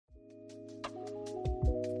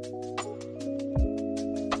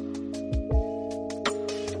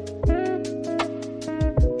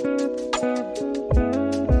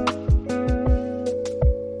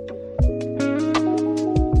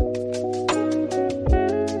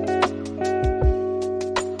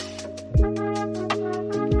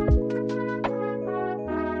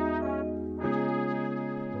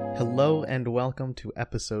welcome to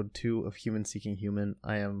episode 2 of Human Seeking Human.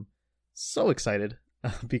 I am so excited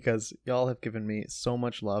because y'all have given me so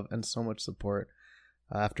much love and so much support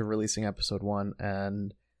after releasing episode 1,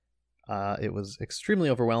 and it was extremely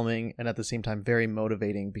overwhelming and at the same time very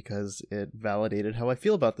motivating because it validated how I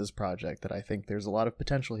feel about this project, that I think there's a lot of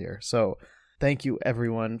potential here. So thank you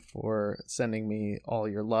everyone for sending me all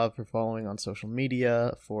your love, for following on social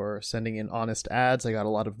media, for sending in honest ads. I got a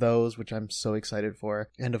lot of those, which I'm so excited for.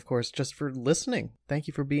 And of course, just for listening. Thank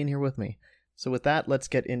you for being here with me. So with that, let's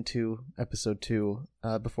get into episode 2.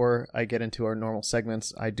 Before I get into our normal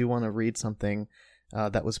segments, I do want to read something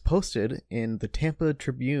that was posted in the Tampa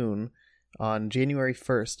Tribune on January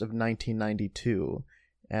 1st of 1992.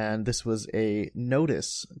 And this was a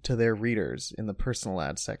notice to their readers in the personal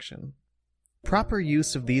ads section. Proper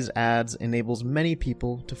use of these ads enables many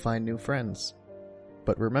people to find new friends.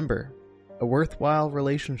 But remember, a worthwhile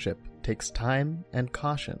relationship takes time and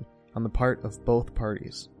caution on the part of both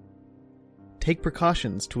parties. Take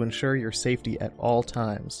precautions to ensure your safety at all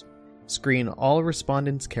times. Screen all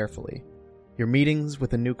respondents carefully. Your meetings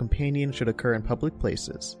with a new companion should occur in public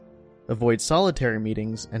places. Avoid solitary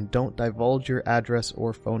meetings and don't divulge your address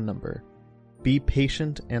or phone number. Be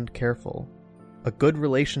patient and careful. A good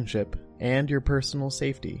relationship and your personal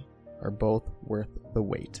safety are both worth the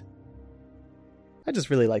wait. I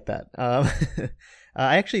just really like that.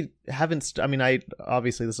 I actually haven't,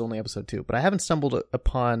 obviously this is only episode 2, but I haven't stumbled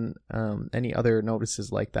upon any other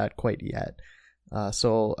notices like that quite yet.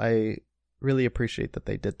 So I really appreciate that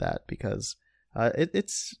they did that because I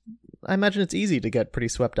imagine it's easy to get pretty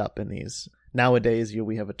swept up in these. Nowadays,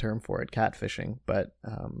 we have a term for it, catfishing, but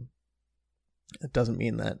it doesn't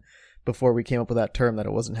mean that before we came up with that term that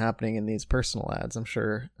it wasn't happening in these personal ads. I'm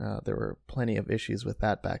sure there were plenty of issues with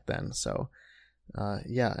that back then. So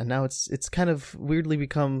and now it's kind of weirdly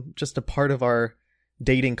become just a part of our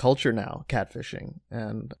dating culture now, catfishing.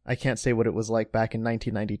 And I can't say what it was like back in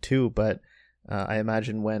 1992, but I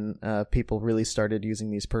imagine when people really started using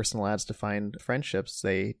these personal ads to find friendships,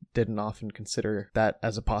 they didn't often consider that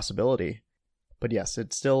as a possibility. But yes,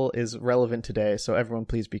 it still is relevant today. So everyone,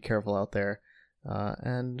 please be careful out there.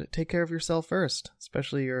 And take care of yourself first,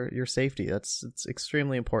 especially your safety. It's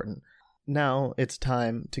extremely important. Now it's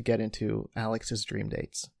time to get into Alex's dream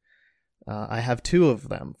dates. I have 2 of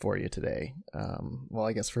them for you today. Well,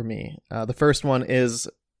 I guess for me. The first one is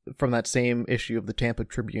from that same issue of the Tampa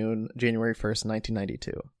Tribune, January 1st,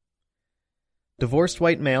 1992. Divorced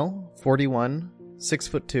white male, 41,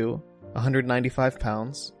 6'2", 195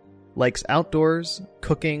 pounds, likes outdoors,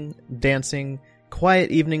 cooking, dancing, quiet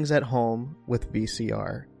evenings at home with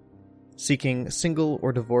VCR. Seeking single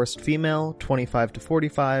or divorced female, 25 to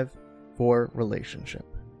 45, for relationship.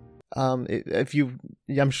 I'm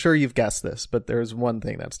sure you've guessed this, but there's one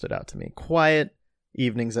thing that stood out to me. Quiet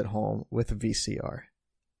evenings at home with VCR.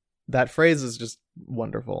 That phrase is just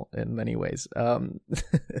wonderful in many ways.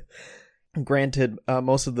 Granted,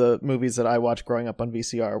 most of the movies that I watched growing up on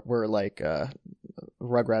VCR were like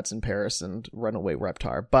Rugrats in Paris and Runaway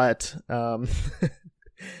Reptar, but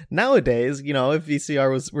nowadays, if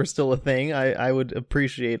VCR were still a thing, I would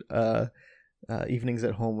appreciate evenings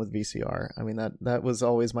at home with VCR. I mean, that was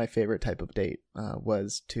always my favorite type of date,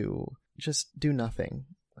 was to just do nothing.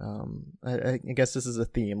 I guess this is a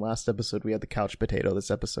theme. Last episode we had the couch potato. This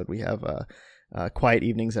episode we have quiet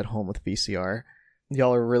evenings at home with VCR.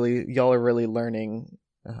 Y'all are really learning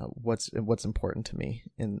what's important to me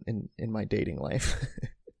in my dating life.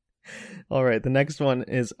 All right, the next one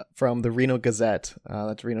is from the Reno Gazette.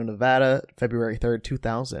 That's Reno, Nevada, February 3rd,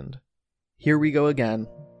 2000. Here we go again.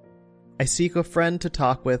 I seek a friend to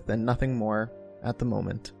talk with and nothing more at the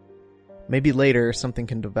moment. Maybe later something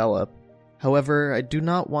can develop. However, I do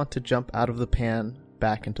not want to jump out of the pan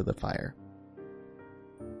back into the fire.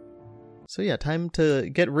 So yeah, time to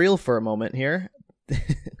get real for a moment here.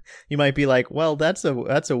 You might be like, well, that's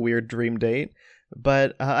a weird dream date,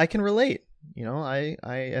 but I can relate.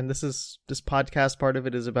 And this podcast, part of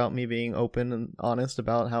it is about me being open and honest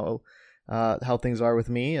about how things are with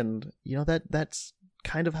me, and that's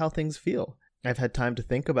kind of how things feel. I've had time to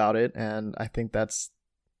think about it, and I think that's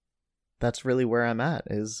really where I'm at.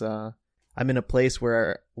 Is I'm in a place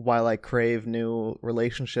where, while I crave new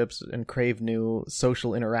relationships and crave new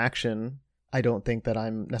social interaction, I don't think that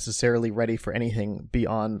I'm necessarily ready for anything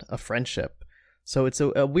beyond a friendship. So it's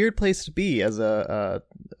a weird place to be as a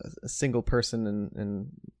single person in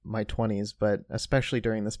my 20s, but especially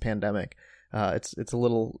during this pandemic, it's a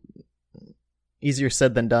little, easier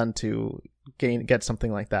said than done to get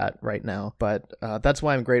something like that right now. But that's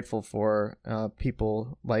why I'm grateful for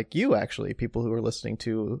people like you, actually, people who are listening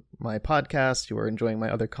to my podcast, who are enjoying my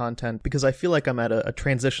other content, because I feel like I'm at a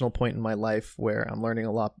transitional point in my life where I'm learning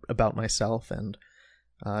a lot about myself and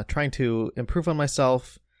trying to improve on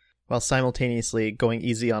myself while simultaneously going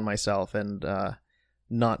easy on myself and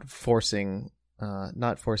not forcing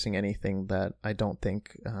anything that I don't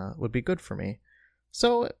think would be good for me.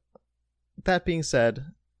 So that being said,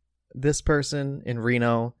 this person in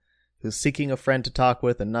Reno who's seeking a friend to talk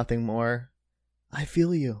with and nothing more, I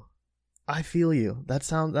feel you. That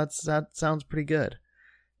sounds pretty good.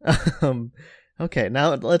 Okay,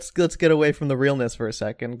 now let's get away from the realness for a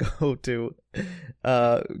second. Go to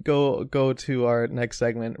our next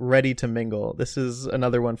segment, Ready to Mingle. This is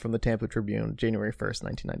another one from the Tampa Tribune, January 1st,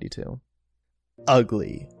 1992.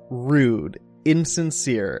 Ugly, rude,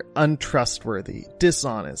 insincere, untrustworthy,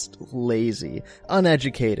 dishonest, lazy,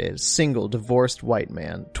 uneducated, single, divorced white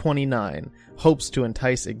man, 29, hopes to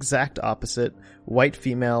entice exact opposite, white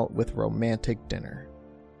female with romantic dinner.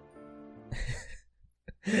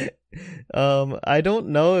 I don't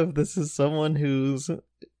know if this is someone who's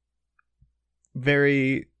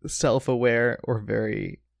very self-aware or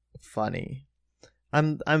very funny.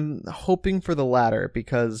 I'm hoping for the latter,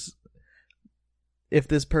 because if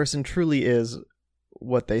this person truly is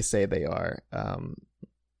what they say they are,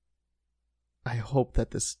 I hope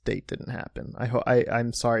that this date didn't happen.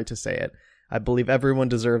 I'm sorry to say it. I believe everyone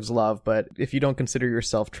deserves love, but if you don't consider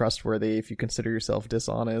yourself trustworthy, if you consider yourself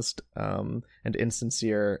dishonest and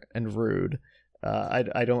insincere and rude,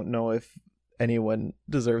 I don't know if anyone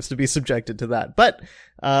deserves to be subjected to that. But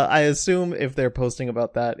I assume if they're posting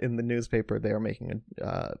about that in the newspaper, they are making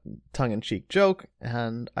a tongue-in-cheek joke,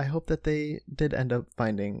 and I hope that they did end up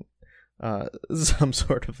finding some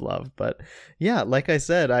sort of love. But yeah, like I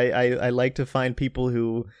said, I like to find people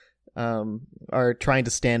who are trying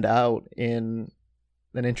to stand out in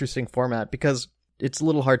an interesting format, because it's a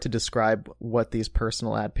little hard to describe what these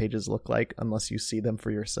personal ad pages look like unless you see them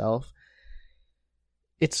for yourself.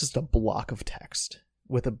 It's just a block of text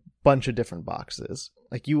with a bunch of different boxes.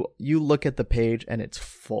 Like you look at the page and it's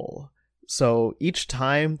full. So each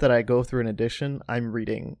time that I go through an edition, I'm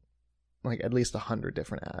reading like at least 100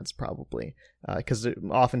 different ads, probably, because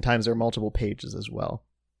oftentimes there are multiple pages as well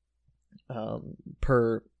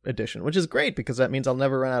per edition, which is great because that means I'll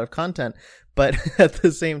never run out of content. But at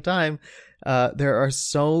the same time, there are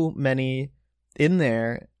so many in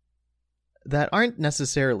there that aren't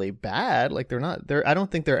necessarily bad. Like I don't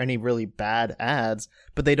think there are any really bad ads,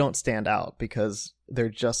 but they don't stand out because they're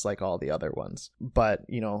just like all the other ones. But,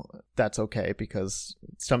 that's okay, because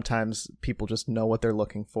sometimes people just know what they're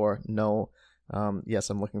looking for. Yes,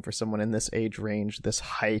 I'm looking for someone in this age range, this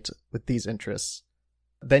height, with these interests.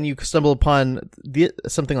 Then you stumble upon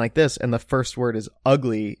something like this, and the first word is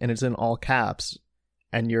ugly, and it's in all caps,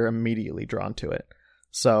 and you're immediately drawn to it.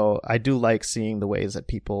 So I do like seeing the ways that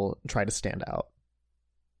people try to stand out.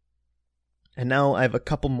 And now I have a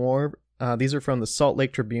couple more. These are from the Salt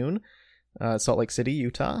Lake Tribune, Salt Lake City,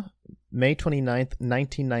 Utah, May 29th,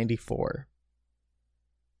 1994.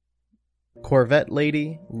 Corvette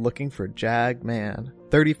lady looking for Jag man,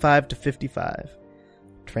 35 to 55.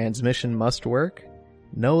 Transmission must work.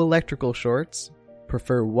 No electrical shorts.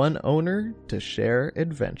 Prefer one owner to share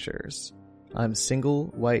adventures. I'm single,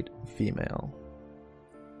 white, female.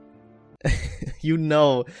 You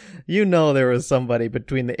know there was somebody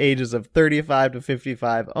between the ages of 35 to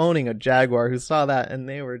 55 owning a Jaguar who saw that and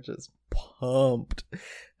they were just pumped.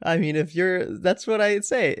 I mean, that's what I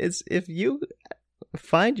say. It's if you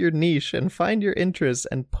find your niche and find your interests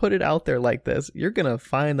and put it out there like this, you're going to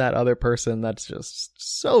find that other person that's just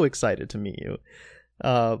so excited to meet you.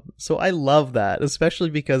 So I love that,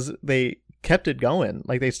 especially because they kept it going.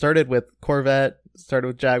 Like they started with Corvette, started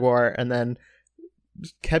with Jaguar, and then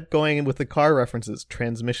kept going with the car references.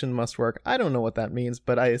 Transmission must work. I don't know what that means,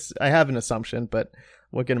 but I have an assumption, but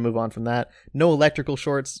we're going to move on from that. No electrical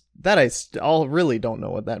shorts. That I really don't know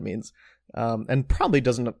what that means. And probably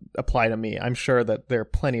doesn't apply to me. I'm sure that there are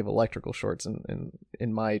plenty of electrical shorts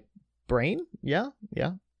in my brain. Yeah,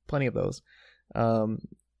 plenty of those.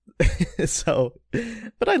 So,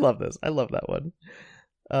 but I love this. I love that one.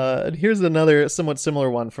 And here's another somewhat similar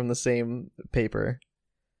one from the same paper.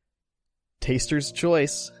 Taster's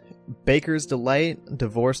Choice, Baker's Delight,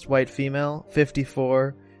 divorced white female,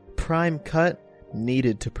 54, prime cut,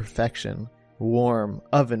 kneaded to perfection, warm,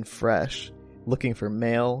 oven fresh, looking for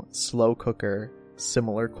male, slow cooker,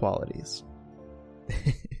 similar qualities.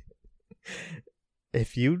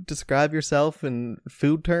 If you describe yourself in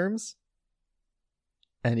food terms,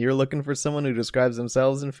 and you're looking for someone who describes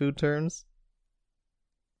themselves in food terms,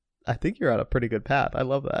 I think you're on a pretty good path. I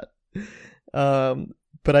love that.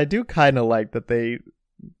 But I do kind of like that they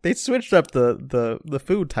switched up the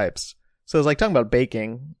food types. So it was like talking about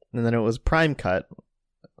baking, and then it was prime cut,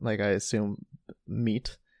 like I assume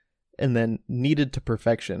meat, and then kneaded to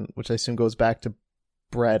perfection, which I assume goes back to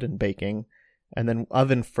bread and baking, and then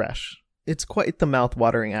oven fresh. It's quite the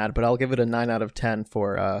mouth-watering ad, but I'll give it a 9 out of 10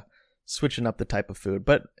 for switching up the type of food.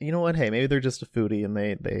 But you know what? Hey, maybe they're just a foodie and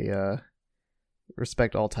they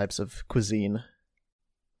respect all types of cuisine.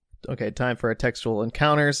 Okay, time for our textual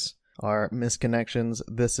encounters, our misconnections.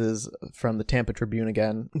 This is from the Tampa Tribune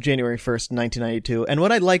again, January 1st, 1992. And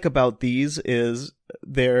what I like about these is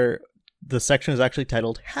the section is actually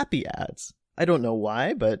titled Happy Ads. I don't know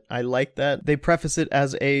why, but I like that they preface it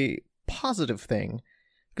as a positive thing.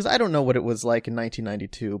 Because I don't know what it was like in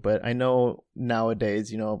 1992, but I know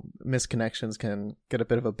nowadays, misconnections can get a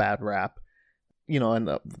bit of a bad rap. And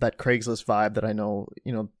that Craigslist vibe that I know,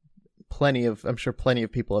 I'm sure plenty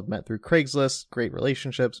of people have met through Craigslist, great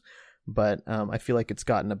relationships, but I feel like it's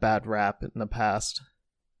gotten a bad rap in the past.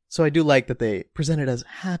 So I do like that they present it as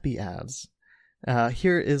happy ads.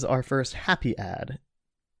 Here is our first happy ad.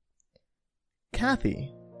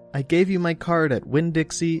 Kathy, I gave you my card at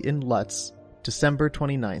Winn-Dixie in Lutz, December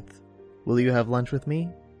 29th. Will you have lunch with me?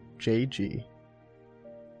 JG.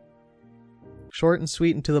 Short and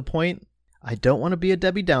sweet and to the point. I don't want to be a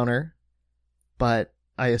Debbie Downer, but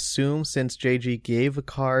I assume since JG gave a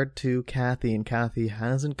card to Kathy and Kathy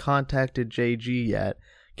hasn't contacted JG yet,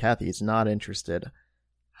 Kathy is not interested.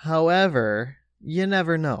 However, you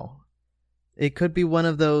never know. It could be one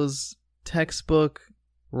of those textbook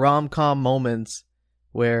rom-com moments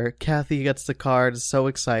where Kathy gets the card, is so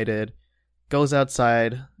excited, goes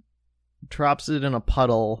outside, drops it in a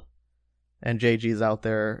puddle, and JG's out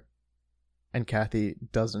there, and Kathy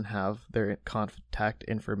doesn't have their contact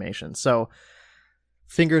information. So,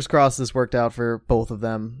 fingers crossed this worked out for both of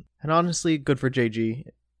them. And honestly, good for JG,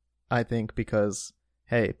 I think, because,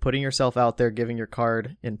 hey, putting yourself out there, giving your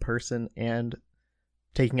card in person, and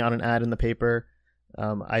taking out an ad in the paper,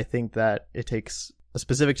 I think that it takes a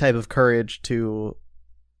specific type of courage to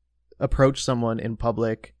approach someone in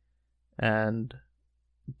public and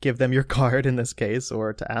give them your card in this case,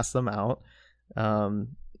 or to ask them out,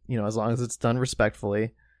 as long as it's done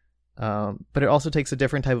respectfully. But it also takes a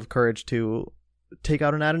different type of courage to take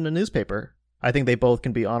out an ad in a newspaper. I think they both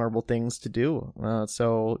can be honorable things to do.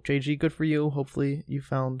 So JG, good for you. Hopefully you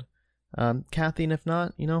found Kathy, and if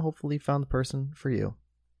not, hopefully you found the person for you.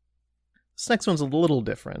 This next one's a little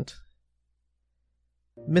different.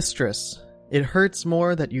 Mistress, it hurts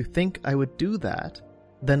more that you think I would do that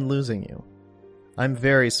than losing you. I'm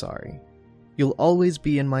very sorry. You'll always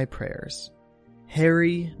be in my prayers.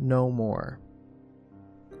 Harry no more.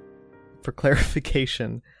 For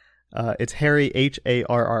clarification, it's Harry, Harry,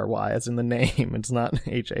 as in the name. It's not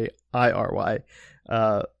Hairy,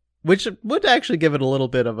 which would actually give it a little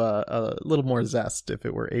bit of a little more zest if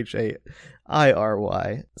it were Hairy.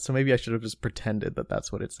 So maybe I should have just pretended that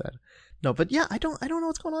that's what it said. No, but yeah, I don't know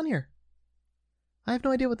what's going on here. I have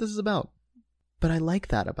no idea what this is about. But I like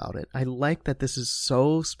that about it. I like that this is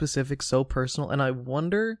so specific, so personal, and I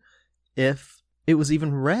wonder if it was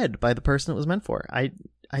even read by the person it was meant for. I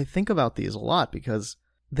think about these a lot because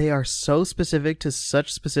they are so specific to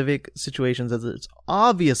such specific situations that it's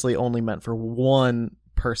obviously only meant for one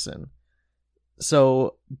person.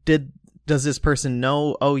 So does this person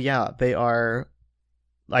know, oh yeah,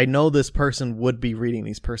 I know this person would be reading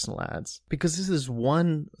these personal ads? Because this is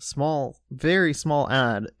one small, very small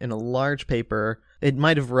ad in a large paper. It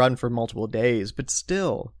might have run for multiple days, but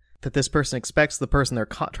still, that this person expects the person they're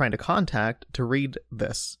trying to contact to read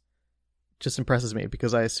this just impresses me,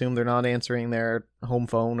 because I assume they're not answering their home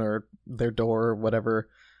phone or their door or whatever.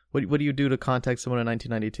 What do you do to contact someone in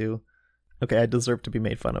 1992? Okay, I deserve to be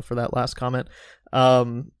made fun of for that last comment.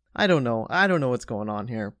 I don't know what's going on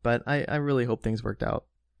here, but I really hope things worked out.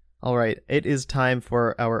 All right, it is time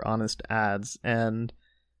for our honest ads, and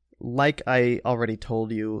like I already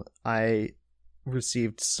told you, I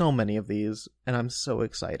received so many of these, and I'm so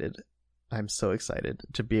excited. I'm so excited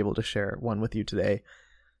to be able to share one with you today.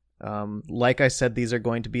 Like I said, these are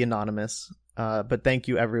going to be anonymous, but thank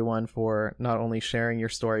you everyone for not only sharing your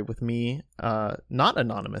story with me, not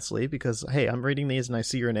anonymously, because hey, I'm reading these and I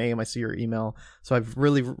see your name, I see your email, so I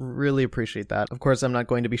really, really appreciate that. Of course, I'm not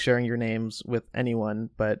going to be sharing your names with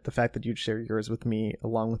anyone, but the fact that you'd share yours with me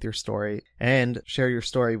along with your story, and share your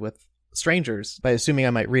story with strangers by assuming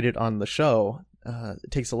I might read it on the show,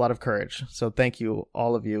 it takes a lot of courage. So thank you,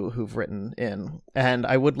 all of you who've written in. And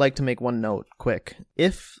I would like to make one note quick.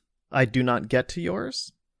 If I do not get to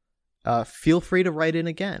yours, feel free to write in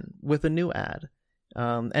again with a new ad.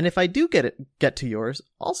 And if I do get to yours,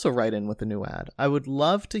 also write in with a new ad. I would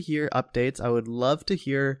love to hear updates. I would love to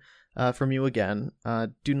hear from you again.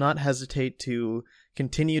 Do not hesitate to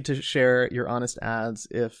continue to share your honest ads,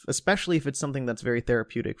 especially if it's something that's very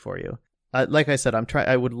therapeutic for you. Like I said,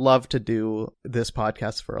 I would love to do this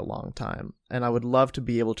podcast for a long time, and I would love to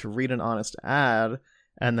be able to read an honest ad,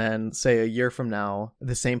 and then say a year from now,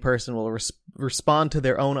 the same person will respond to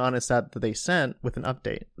their own honest ad that they sent with an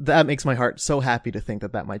update. That makes my heart so happy to think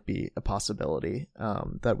that that might be a possibility,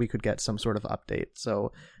 that we could get some sort of update.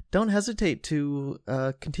 So don't hesitate to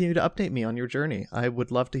continue to update me on your journey. I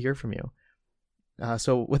would love to hear from you.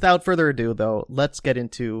 So without further ado, though, let's get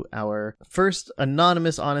into our first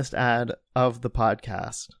anonymous honest ad of the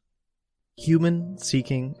podcast. Human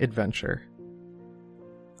Seeking Adventure.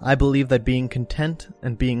 I believe that being content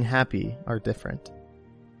and being happy are different.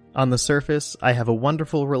 On the surface, I have a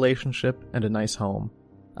wonderful relationship and a nice home.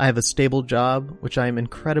 I have a stable job, which I am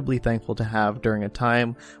incredibly thankful to have during a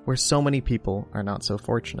time where so many people are not so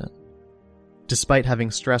fortunate. Despite having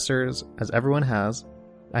stressors, as everyone has,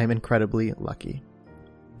 I am incredibly lucky.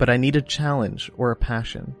 But I need a challenge or a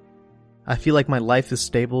passion. I feel like my life is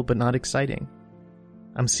stable but not exciting.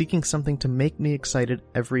 I'm seeking something to make me excited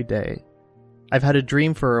every day. I've had a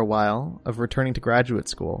dream for a while of returning to graduate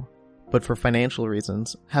school, but for financial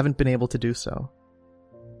reasons, haven't been able to do so.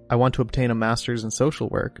 I want to obtain a master's in social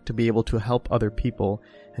work to be able to help other people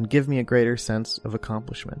and give me a greater sense of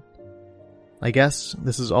accomplishment. I guess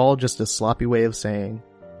this is all just a sloppy way of saying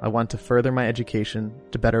I want to further my education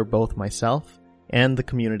to better both myself and the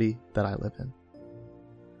community that I live in.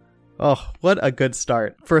 Oh, what a good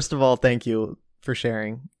start. First of all, thank you for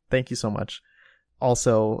sharing. Thank you so much.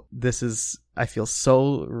 Also, this is, I feel,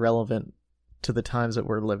 so relevant to the times that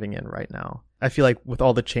we're living in right now. I feel like with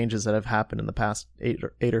all the changes that have happened in the past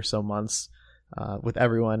eight or so months, with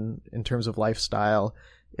everyone in terms of lifestyle,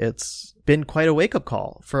 it's been quite a wake-up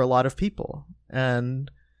call for a lot of people.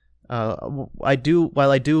 And I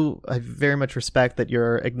very much respect that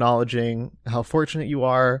you're acknowledging how fortunate you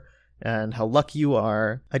are and how lucky you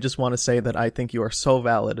are. I just want to say that I think you are so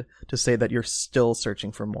valid to say that you're still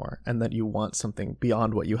searching for more and that you want something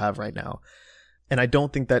beyond what you have right now. And I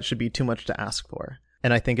don't think that should be too much to ask for.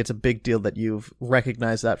 And I think it's a big deal that you've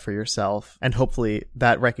recognized that for yourself. And hopefully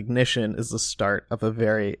that recognition is the start of a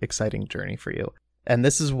very exciting journey for you. And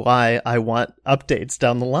this is why I want updates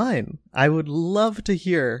down the line. I would love to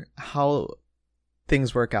hear how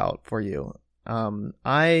things work out for you.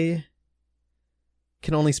 I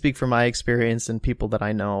can only speak from my experience and people that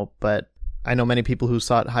I know, but I know many people who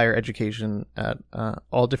sought higher education at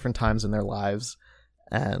all different times in their lives.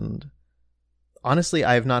 And honestly,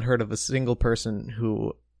 I have not heard of a single person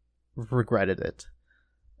who regretted it.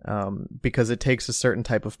 Because it takes a certain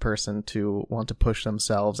type of person to want to push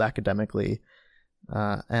themselves academically.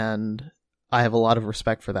 And I have a lot of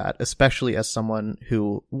respect for that, especially as someone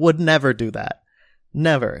who would never do that.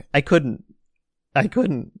 Never. I couldn't.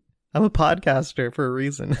 I'm a podcaster for a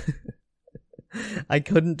reason. I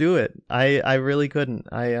couldn't do it. I really couldn't.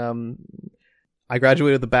 I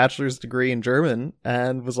graduated with a bachelor's degree in German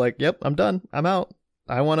and was like, yep, I'm done. I'm out.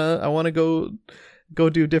 I wanna go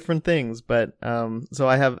do different things. But so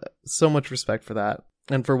I have so much respect for that.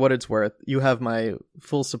 And for what it's worth, you have my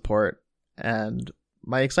full support and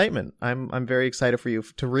my excitement. I'm very excited for you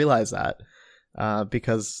to realize that,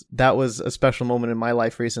 because that was a special moment in my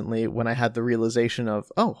life recently when I had the realization of,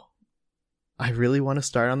 oh, I really want to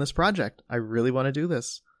start on this project. I really want to do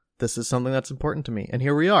this. This is something that's important to me. And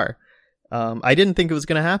here we are. I didn't think it was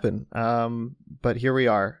going to happen, but here we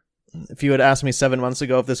are. If you had asked me 7 months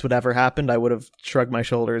ago if this would ever happen, I would have shrugged my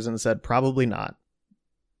shoulders and said, probably not.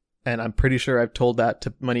 And I'm pretty sure I've told that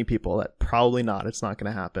to many people, that probably not. It's not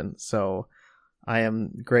going to happen. So I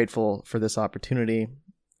am grateful for this opportunity.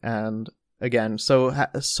 And again, so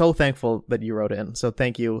thankful that you wrote in. So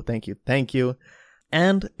thank you.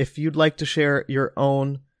 And if you'd like to share your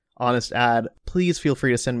own honest ad, please feel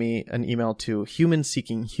free to send me an email to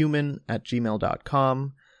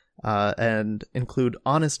humanseekinghuman@gmail.com and include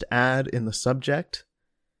honest ad in the subject.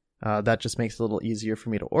 That just makes it a little easier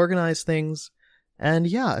for me to organize things. And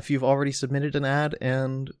yeah, if you've already submitted an ad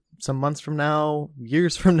and some months from now,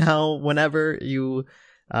 years from now, whenever you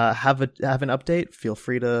have an update, feel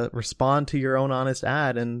free to respond to your own honest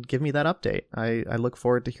ad and give me that update. I look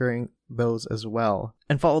forward to hearing those as well.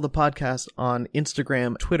 And follow the podcast on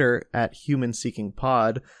Instagram, Twitter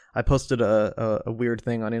 @HumanSeekingPod. I posted a weird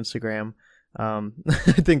thing on Instagram. I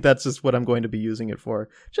think that's just what I'm going to be using it for.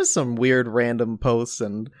 Just some weird random posts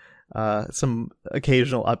and some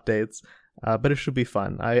occasional updates. But it should be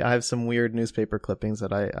fun. I have some weird newspaper clippings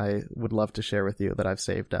that I would love to share with you that I've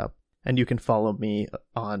saved up. And you can follow me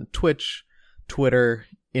on Twitch, Twitter,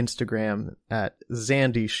 Instagram at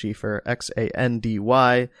Zandy Schiefer,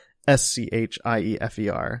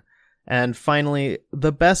 XandySchiefer. And finally,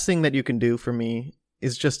 the best thing that you can do for me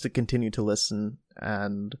is just to continue to listen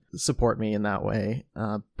and support me in that way.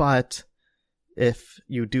 But if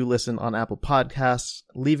you do listen on Apple Podcasts,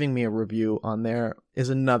 leaving me a review on there is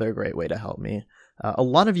another great way to help me. A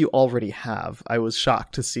lot of you already have. I was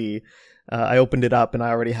shocked to see. I opened it up and I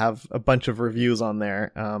already have a bunch of reviews on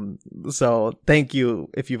there. So thank you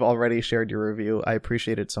if you've already shared your review. I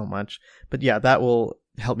appreciate it so much. But yeah, that will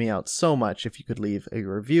help me out so much if you could leave a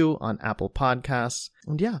review on Apple Podcasts.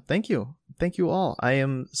 And yeah, thank you. Thank you all. I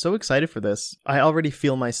am so excited for this. I already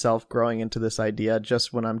feel myself growing into this idea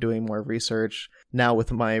just when I'm doing more research. Now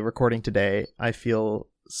with my recording today, I feel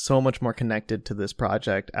so much more connected to this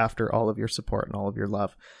project after all of your support and all of your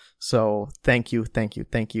love. So thank you, thank you,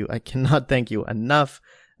 thank you. I cannot thank you enough,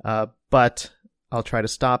 but I'll try to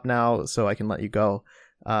stop now so I can let you go.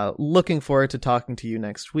 Looking forward to talking to you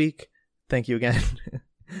next week. Thank you again.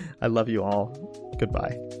 I love you all.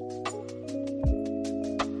 Goodbye.